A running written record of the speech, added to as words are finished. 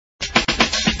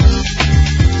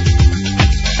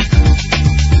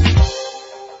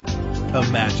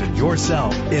Imagine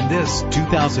yourself in this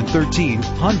 2013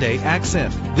 Hyundai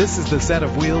Accent. This is the set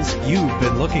of wheels you've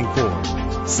been looking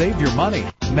for. Save your money.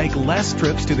 Make less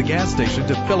trips to the gas station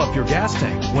to fill up your gas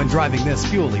tank when driving this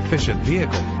fuel-efficient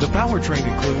vehicle. The powertrain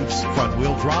includes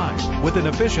front-wheel drive with an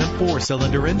efficient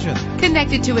 4-cylinder engine.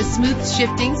 Connected to a smooth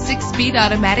shifting 6-speed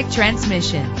automatic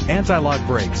transmission. Anti-lock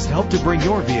brakes help to bring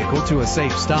your vehicle to a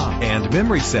safe stop. And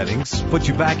memory settings put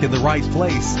you back in the right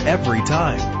place every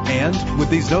time. And with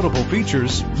these notable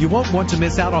features, you won't want to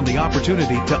miss out on the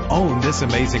opportunity to own this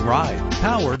amazing ride.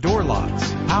 Power door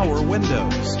locks, power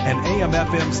windows, an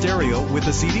AM/FM stereo with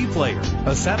a CD player,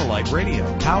 a satellite radio,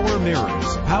 power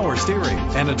mirrors, power steering,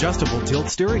 and adjustable tilt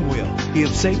steering wheel.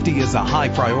 If safety is a high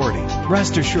priority,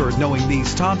 rest assured knowing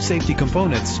these top safety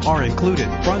components are included: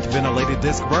 front ventilated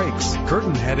disc brakes,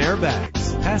 curtain head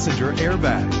airbags, passenger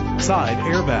airbag, side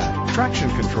airbag, traction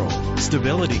control,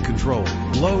 stability control,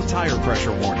 low tire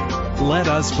pressure warning. Let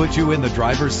us put you in the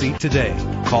driver's seat today.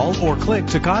 Call or click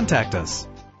to contact us.